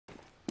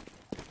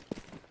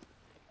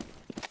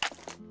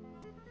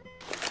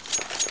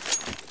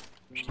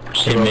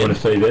Hit mid. I want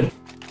to see then.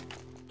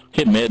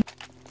 Hit mid.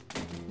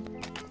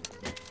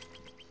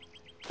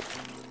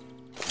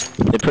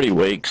 They're pretty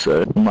weak,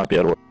 so we might be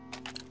able to work.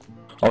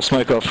 I'll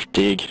smoke off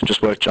dig,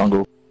 just work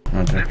jungle.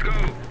 Okay. Let's go!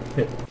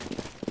 Yeah.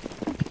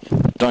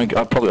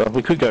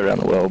 We could go around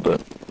the well,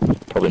 but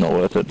probably not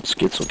worth it.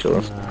 Skits will kill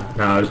us.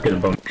 Nah, I'll just get a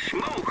bomb.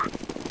 Smoke!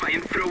 I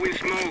am throwing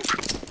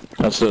smoke!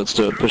 Let's do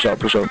it. Push up,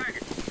 push up.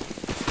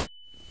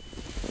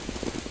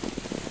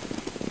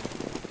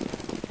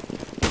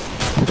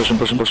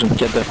 Push him.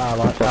 Get there. Right,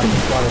 left.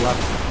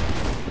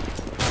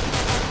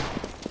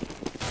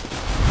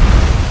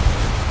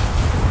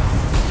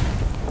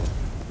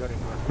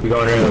 You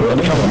going around the well?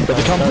 No,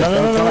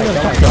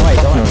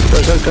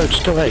 go,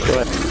 just go away.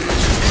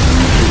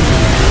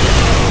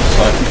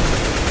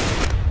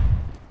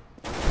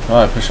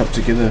 Alright, push up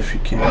together if you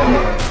can.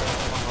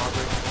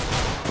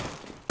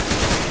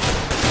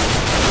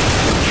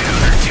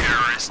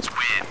 Counter-terrorists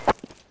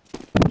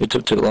win! It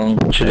took too long.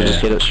 Should've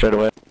just hit it straight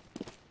away.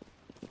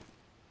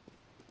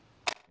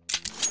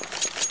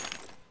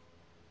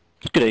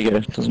 Good ego,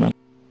 doesn't matter.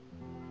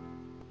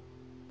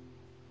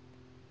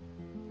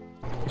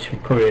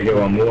 Should probably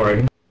go one more, I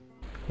think.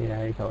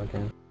 Yeah, you go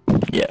again.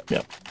 Yeah.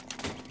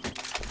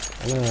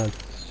 I'm gonna...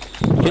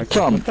 Hit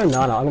Tom! Let's go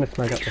Nana, I'm gonna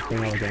smoke up the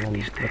female again and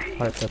let's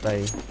hope that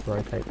they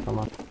rotate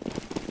someone.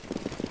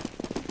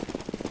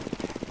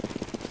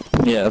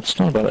 Yeah, that's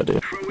not a bad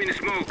idea. Throw in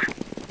smoke!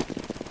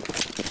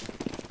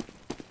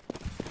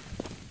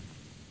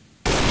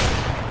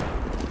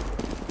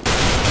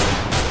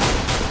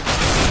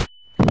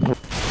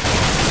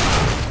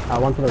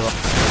 One to the right.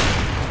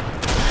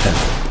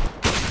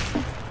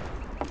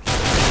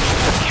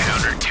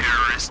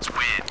 Counter-terrorists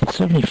win!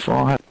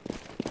 75.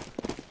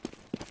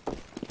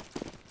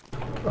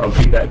 I'll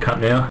pick that cut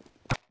now.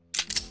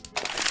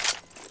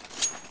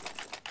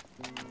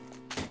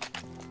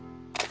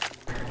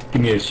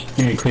 Give me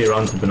a clear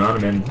run to Banana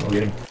Man, I'll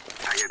get him.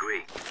 I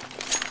agree.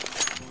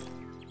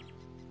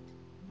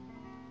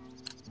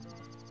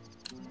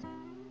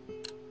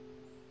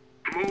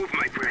 Move,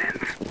 my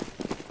friends!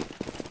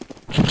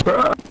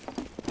 Bruh.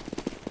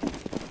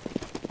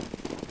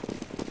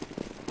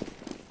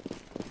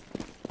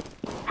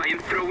 I am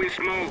throwing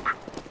smoke!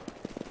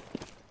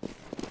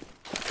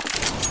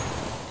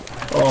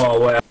 Oh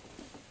wow.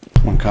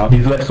 One car.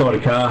 He's left side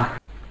of car.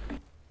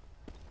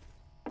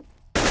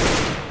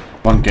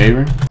 One gay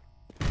room.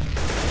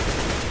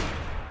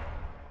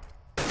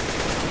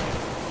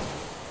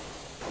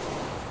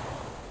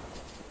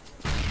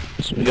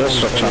 So we gotta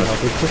stop trying to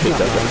hit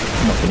that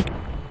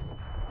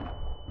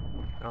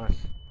guy. Nice.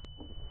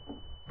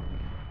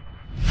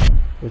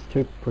 There's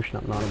two pushing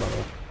up Nana by the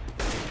way.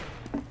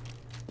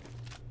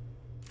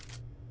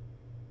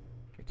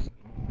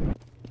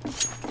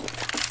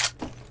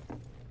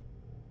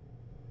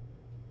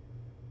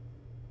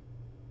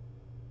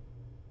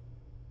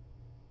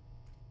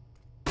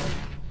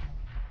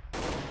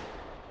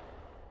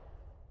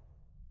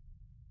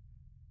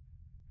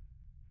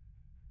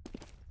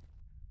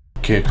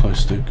 Okay, close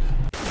stick.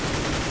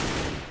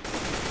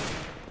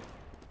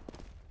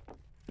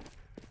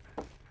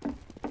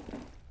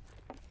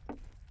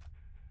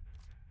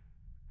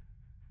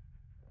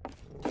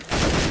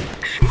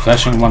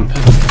 Flashing one pit.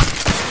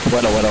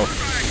 Well.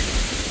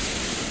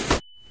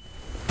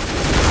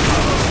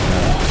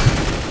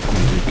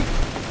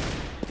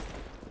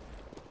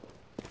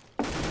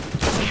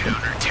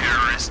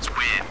 Counter-terrorists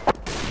win!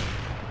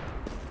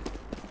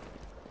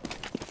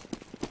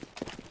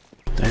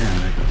 Damn,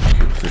 they got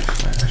killed through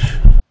flash.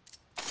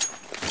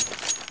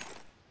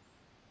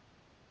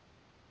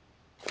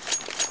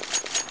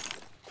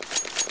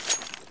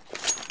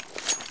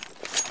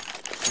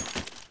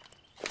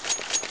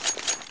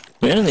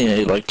 We only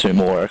need like 2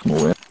 more, I reckon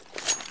we'll win.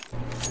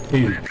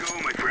 Let's go,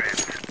 my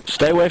friends!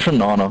 Stay away from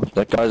Nana,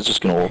 that guy's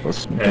just gonna whoop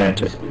us. Yeah,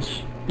 just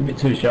a bit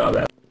too sharp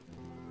that.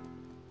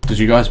 Did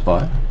you guys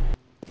buy?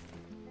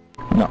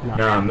 No.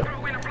 Nah,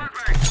 Throw in a blood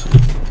bag!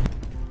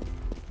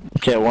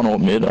 Okay, one or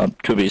mid, I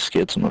could be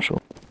scared, I'm not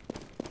sure.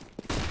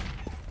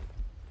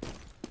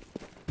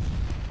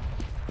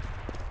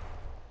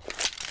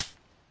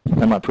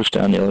 They might push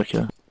down yellow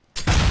here.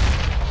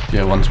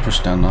 Yeah, one's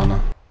pushed down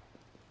Nana.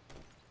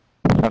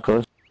 How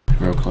close?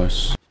 Real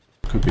close.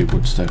 Could be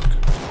wood stack.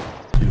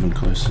 Even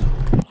closer.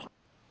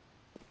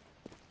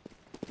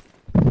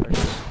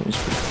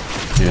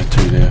 Yeah,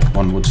 2 there.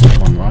 One wood stack,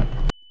 one right.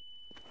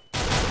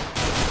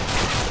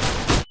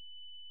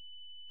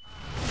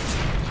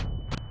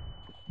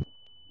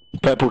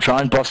 Purple, try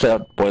and bust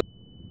out, boy.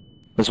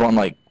 There's one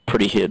like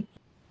pretty hit.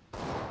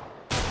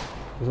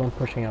 There's one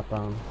pushing up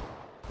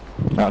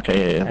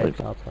Okay, yeah. eight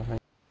shots, I think.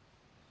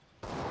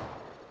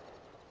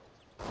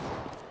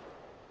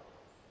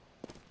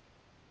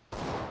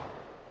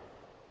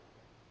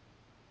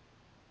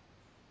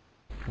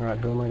 Alright,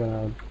 who am I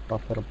gonna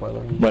buff at a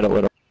boiler? Wait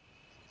up.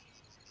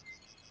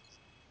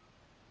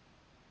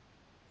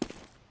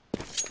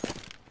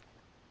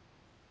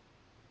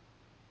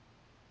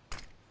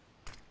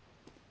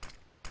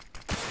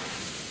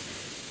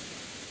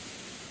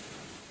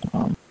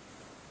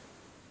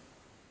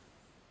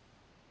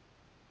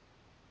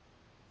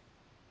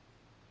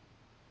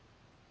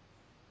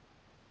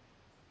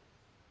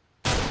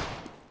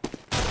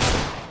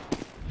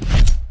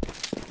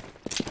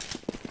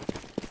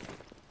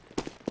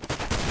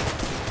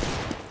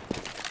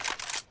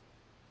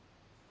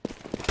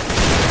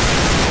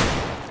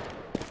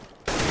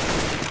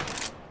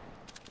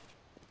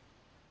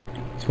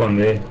 There's one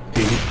there.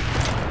 Easy.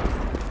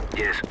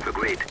 Yes,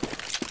 agreed.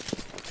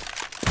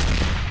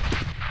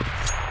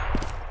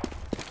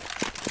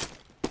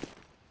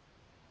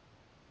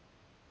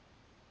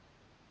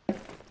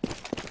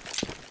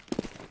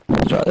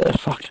 It's right there,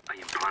 fuck. I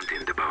am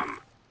planting the bomb.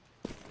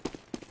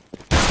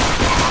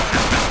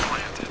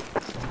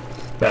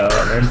 Better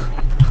up, man.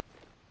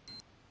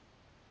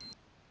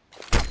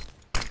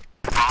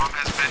 Bomb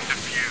has been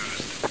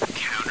defused.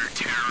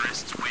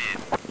 Counter-terrorists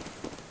win.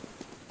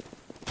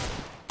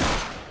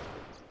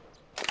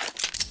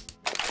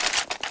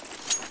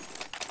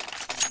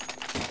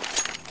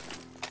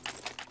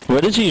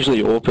 Where does he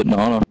usually open,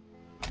 Nana?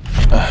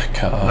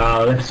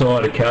 Car. Left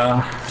side of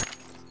car.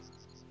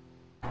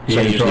 So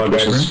Yeah, he usually try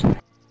pushes. Gabriel.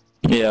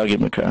 Yeah, I'll give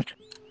him a crack.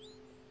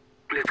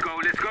 Let's go,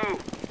 let's go.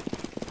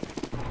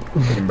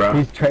 Fucking bro.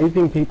 He's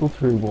chasing people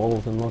through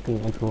walls and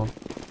looking into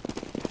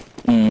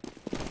them.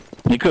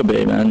 He could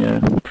be, man, yeah,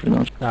 pretty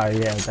much. Oh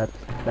yeah,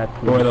 that's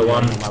Boiler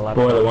one. on my laptop.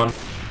 Boiler one.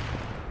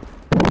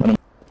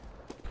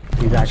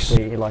 He's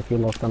actually like he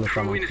lost under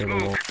someone Throwing through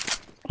the wall.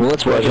 smoke. Well,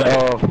 let's watch it.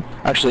 Oh,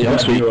 actually, I'm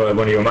That's sweet. you or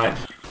one of your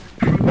mates.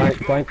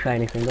 Don't say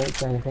anything. Don't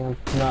say anything.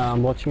 No,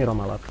 I'm watching it on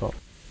my laptop.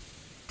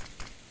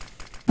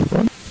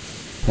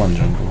 One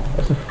jungle.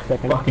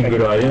 Second. Fucking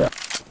good idea.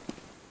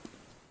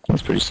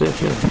 That's pretty sick,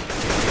 yeah.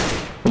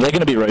 Well, they're going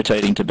to be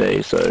rotating to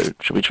B, so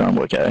should we try and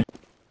work A?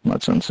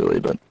 Might sound silly,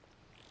 but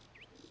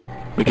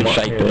we can Might,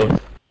 fake yeah.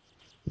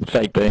 B.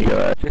 Fake B, go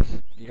A. Just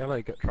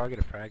yellow, try get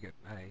a frag at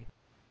A.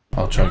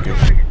 I'll chug it.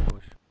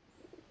 Push.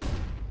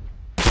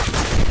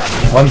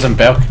 One's in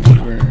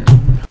balcony.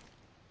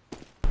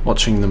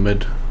 Watching the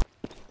mid.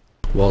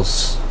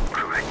 Was.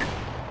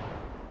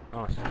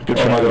 Nice. Good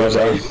Oh try, my god, guys.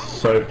 that is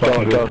so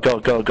fucking Go, good. go,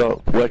 go,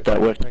 go. Work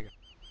that, work.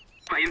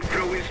 I am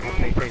throwing smoke.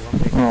 TP,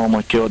 one TP. Oh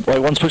my god. Wait,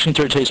 one's pushing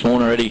through T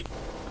spawn already.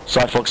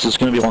 Side Fox, there's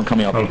going to be one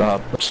coming up.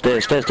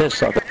 Stairs, stairs, stairs.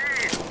 Side. I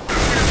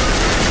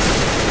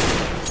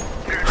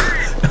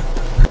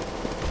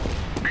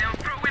am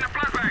throwing a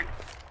flashbang.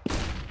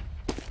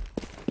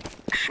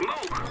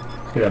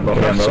 Smoke. Get that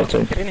bomb down, bro.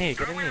 So, Get in here,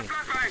 get in here.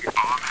 Flashbang.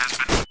 Bomb has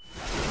been.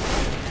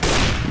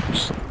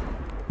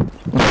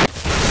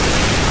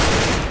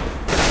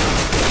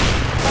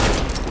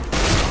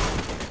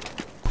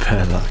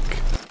 Fair luck.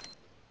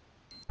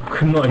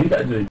 Could not hit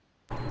that dude.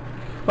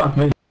 Fuck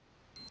me.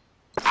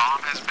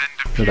 Bomb has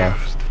been Good eye.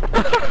 defused.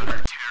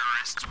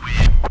 Terrorists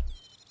win.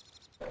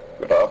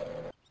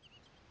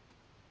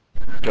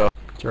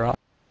 Drop.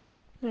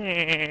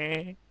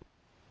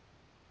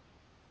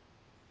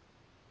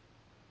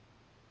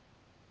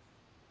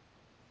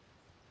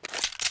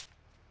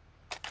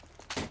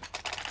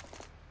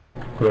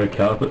 Red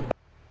carpet.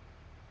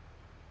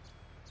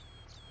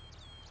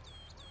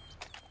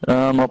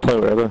 I'll play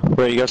wherever.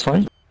 Where are you guys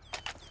playing?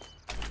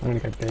 I'm gonna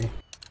go B.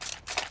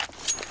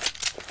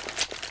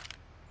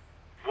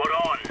 What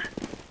on?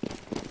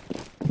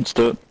 Let's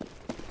do it.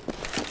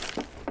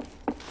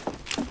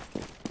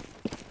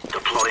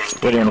 Deploying.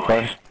 Where do you want to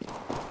play?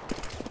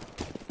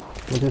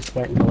 We'll just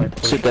wait until they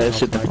push. Sit there, and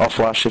sit there. I'll I'll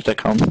flash if they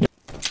come.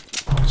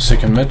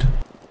 Second mid.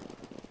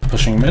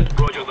 Pushing mid.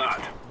 Roger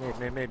that.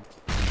 Mid.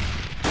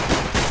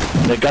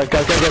 Yeah, go,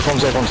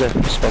 bombs there.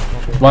 Spot.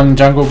 One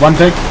jungle, one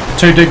dig.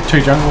 Two dig,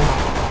 two jungle.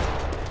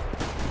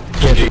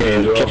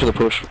 Check for the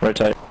push,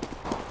 rotate.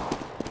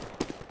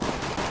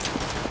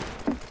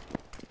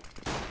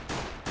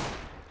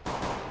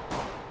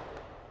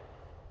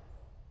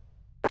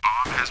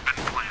 Bomb has been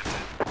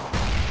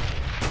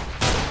planted.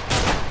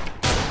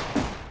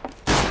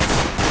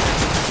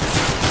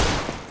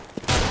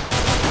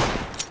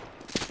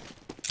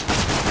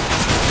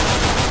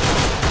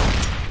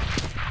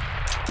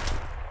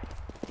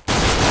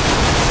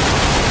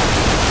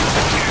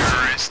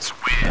 Terrorists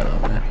win.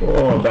 Hello, man.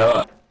 Oh,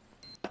 about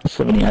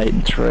 78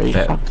 and 3.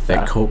 That Fuck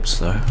that corpse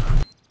though.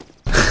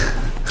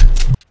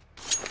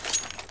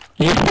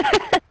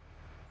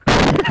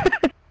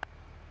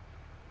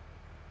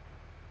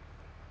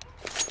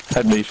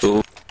 Had me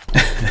fooled.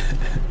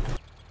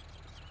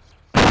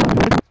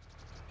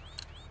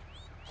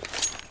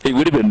 He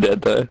would have been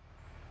dead though.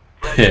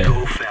 Yeah.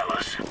 Go,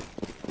 fellas.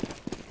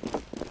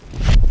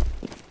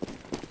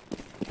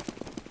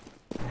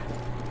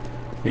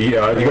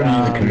 Yeah, you gotta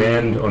use a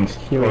command on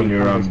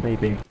your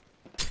thing.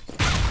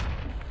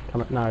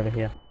 Come no, over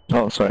here.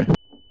 Oh, sorry.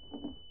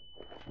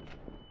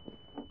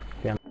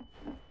 Yeah.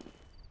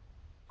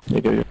 Yeah,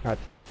 go. Right.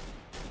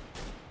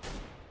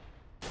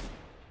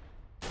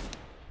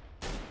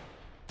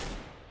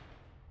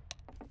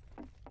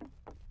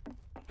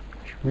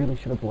 Really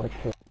should have blocked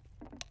it.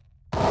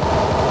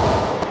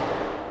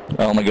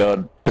 Oh my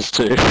god. There's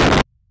 2.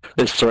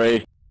 There's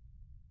 3.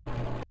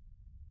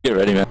 Get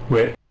ready, man.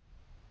 where?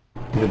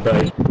 Is it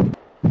base?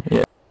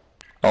 Yeah.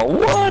 Oh,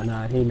 what?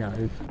 No, he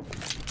knows.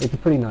 It's a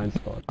pretty known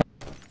spot.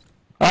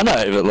 I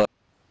know, but like...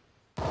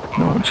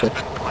 No one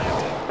checks.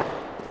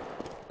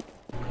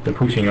 They're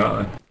pushing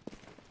up.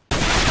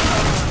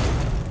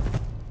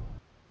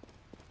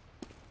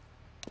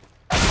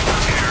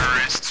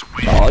 Terrorists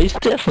win. Oh, he's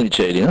definitely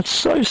cheating. That's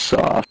so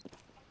soft.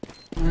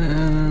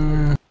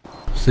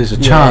 So there's a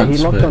Yeah, chance,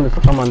 he locked but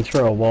onto someone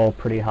through a wall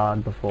pretty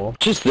hard before.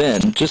 Just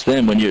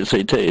then when you were at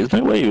CT, there's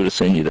no way you would have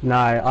seen you there. No,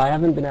 I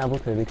haven't been able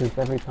to because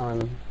every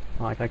time,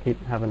 like, I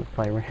keep having to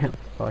play around,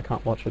 so I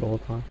can't watch it all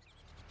the time.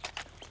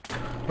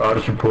 I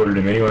just reported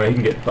him anyway, he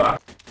can get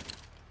fucked.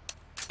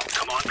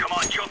 Come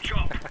on, chop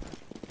chop.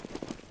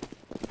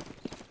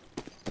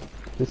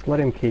 Just let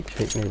him keep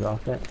cheating me,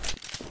 Rocket.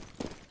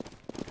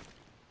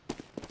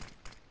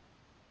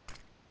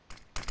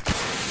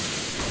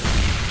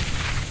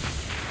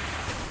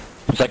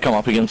 If they come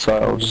up against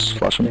side, I'll just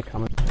flash them. They're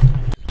coming.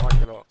 Like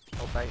it or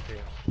bait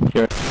here.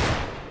 Here.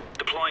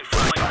 Deploying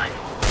flashbang.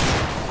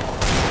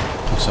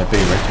 also B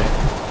rotate.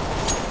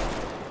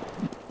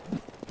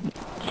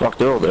 Fuck,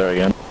 they're all there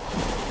again.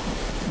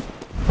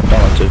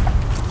 I like to.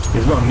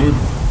 He's not mid.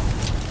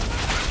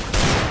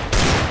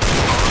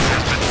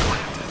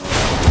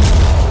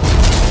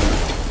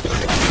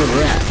 Good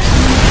rat.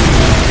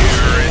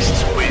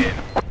 Terrorists win.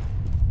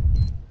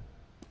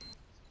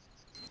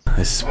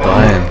 They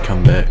spy and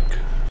come back.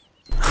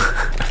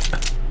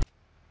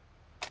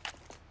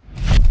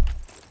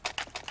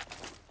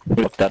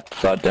 Lock that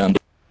side down.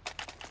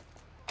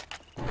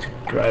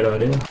 Great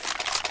idea.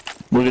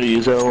 We're gonna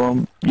use our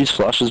use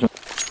flashes.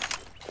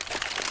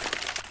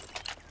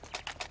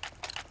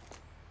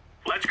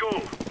 Let's go.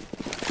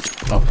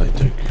 I'll play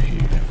Duke.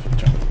 You have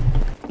jump.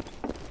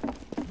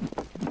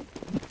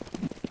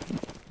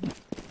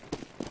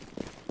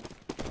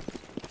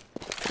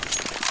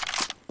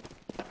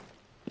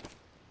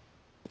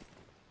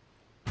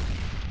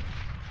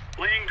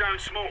 Laying down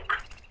smoke.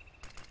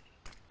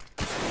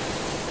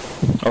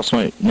 I'll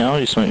smoke now.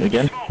 You smoke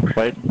again.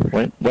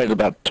 Wait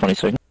about 20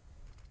 seconds.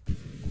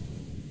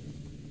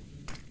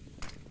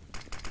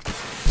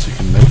 So you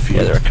can move Yeah,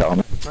 here. they're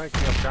coming.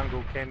 Smoking up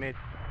jungle, cam mid.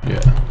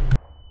 Yeah.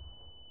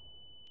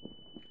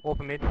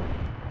 Open mid.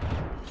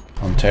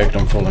 I'm tagged,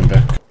 I'm falling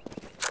back.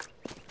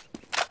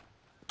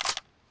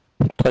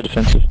 Play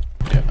defensive.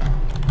 Yeah.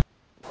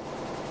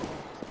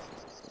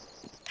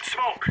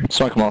 Smoke.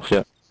 Smoke them off.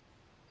 Yeah.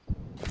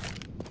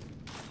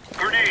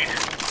 Grenade.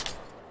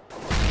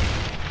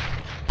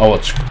 Oh,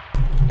 it's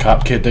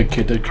cap kid dig.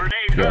 Grenade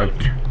Yeah. out.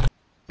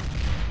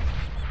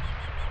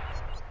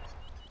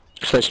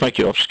 If they smoke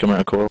you off, just come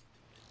around coil.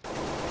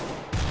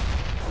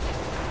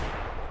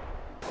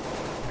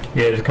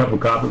 Yeah, there's a couple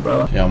carpet,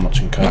 brother. Yeah, I'm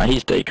watching Nah, cap.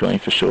 he's decoying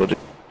for sure. Dude.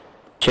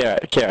 Care,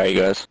 you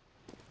guys.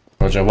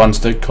 Roger, one's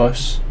dig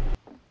close.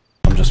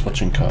 I'm just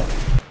watching cap.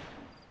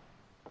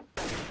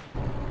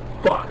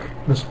 Fuck.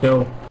 The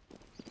spill.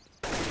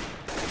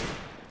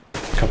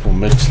 Couple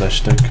mid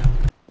slash dig.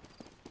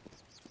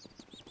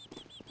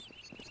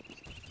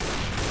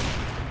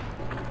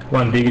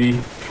 One diggity.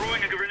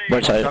 Throwing a grenade.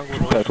 Rotate.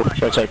 Purple.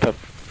 Rotate purple.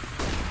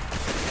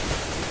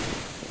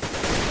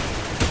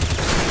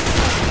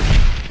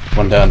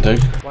 One down dig.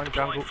 One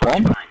jungle.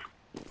 Bomb?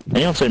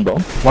 Anyone seen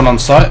bomb? One on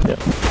site. Yeah.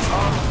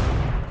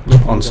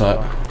 On site.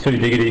 Two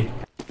diggity.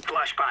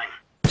 Flashbang.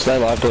 Stay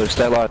alive, Blue.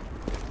 Stay alive.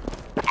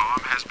 Bomb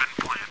has been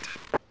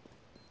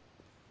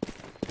planted.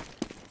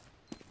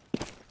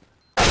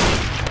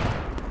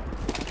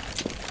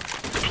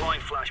 Deploying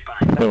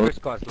flashbang. That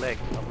first guy's leg.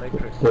 I've leg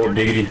Chris. Four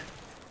diggity.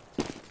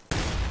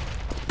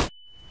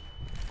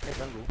 Hey,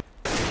 jungle.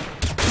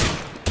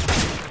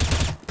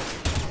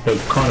 They're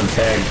kind of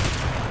tagged.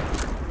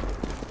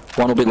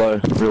 One will be low,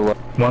 real low.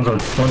 One's on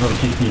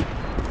 50.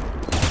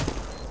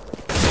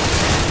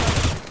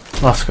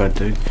 Last guy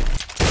dig.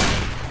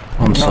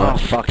 On Oh site.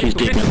 fuck, he's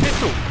dead man.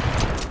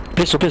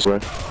 Pistol.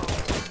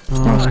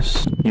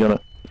 Nice. You got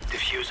it.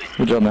 Diffusing.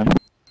 Good job, man.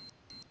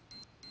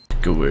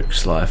 Good work,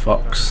 Sly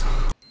Fox.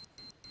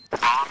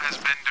 Bomb has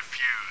been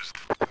defused.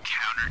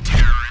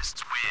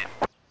 Counter-terrorists win.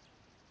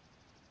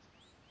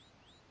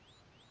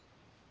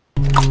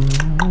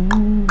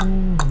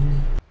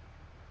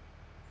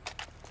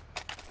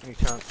 Any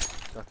chance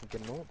I can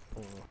get an AWP?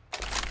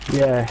 Or...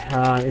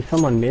 Yeah, is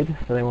someone mid?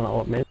 So they want to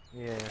ult mid?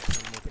 Yeah,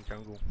 I'm walking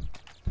jungle.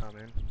 Time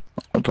in.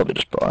 I'd probably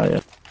just buy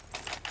it.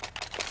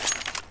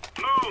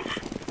 Move.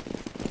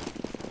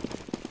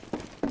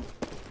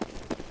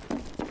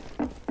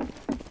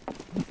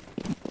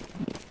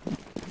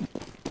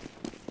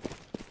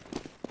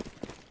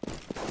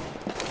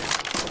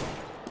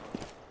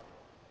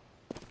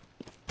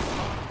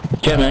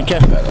 Okay, man, okay.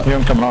 Hear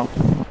him coming up.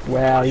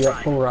 Wow, you're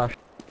at full rush.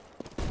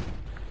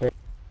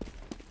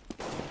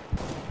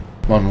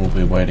 One will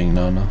be waiting,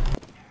 Nana.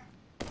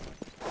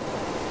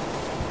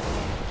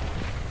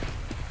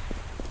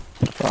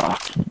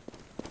 Fuck.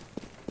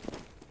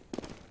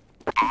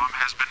 Bomb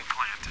has been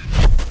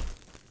planted.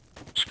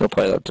 Just gonna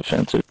play that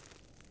defensive.